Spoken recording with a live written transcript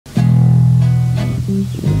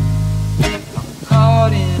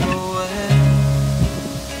Caught in a web,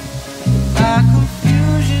 my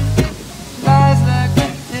confusion lies like a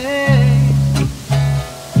day.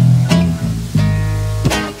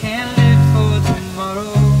 Can't live for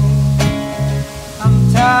tomorrow. I'm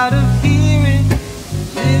tired of hearing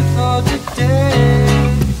live for today.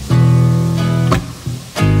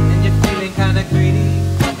 And you're feeling kinda greedy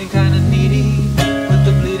and kinda needy, but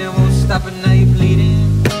the bleeding won't stop and now you're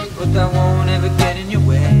bleeding, but that won't ever get in your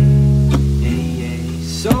way.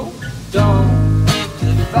 So don't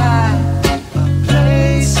divide a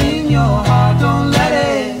place in your heart, don't let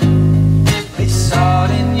it be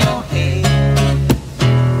salt in your head,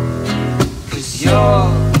 'cause you're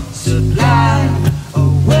sublime,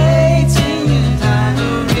 awaiting in time to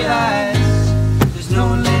realize there's no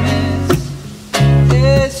limits,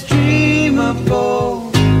 it's dreamable.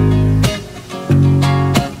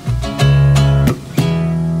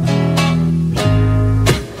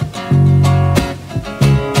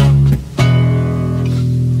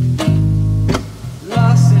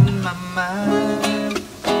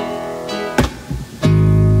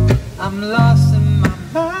 I'm lost in my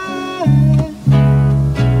mind,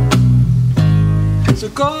 so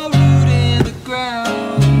go